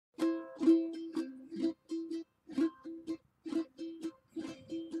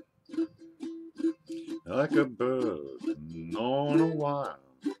like a bird on a wire,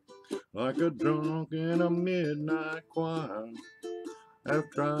 like a drunk in a midnight choir. I've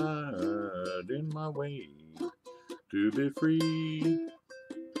tried in my way to be free,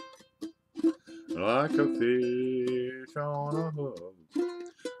 like a fish on a hook,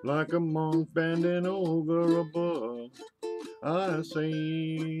 like a monk bending over a book. I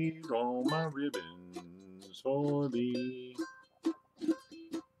saved all my ribbons for thee.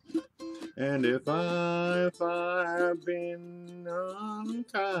 And if I have been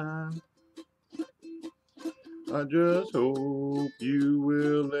unkind, I just hope you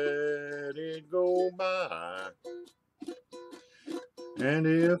will let it go by. And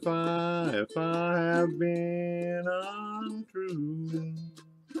if I have been untrue,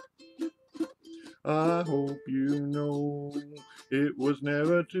 I hope you know it was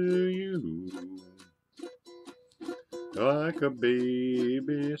never to you. Like a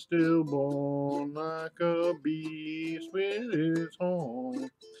baby stillborn, like a beast with its horn,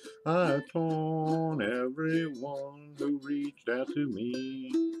 I've torn everyone who reached out to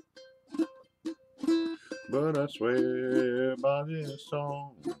me. But I swear by this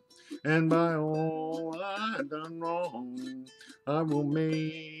song, and by all I've done wrong, I will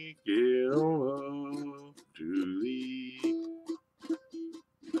make it all up to thee.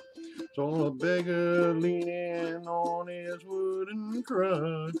 Saw a beggar leaning on his wooden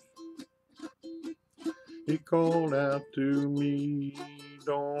crutch. He called out to me,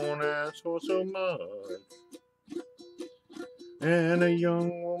 don't ask for so much. And a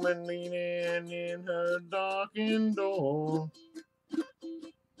young woman leaning in her darkened door,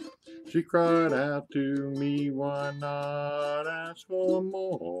 she cried out to me, why not ask for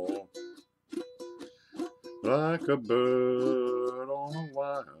more? Like a bird on a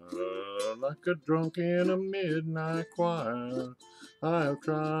wire, like a drunk in a midnight choir, I have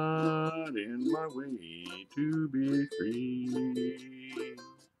tried in my way to be free.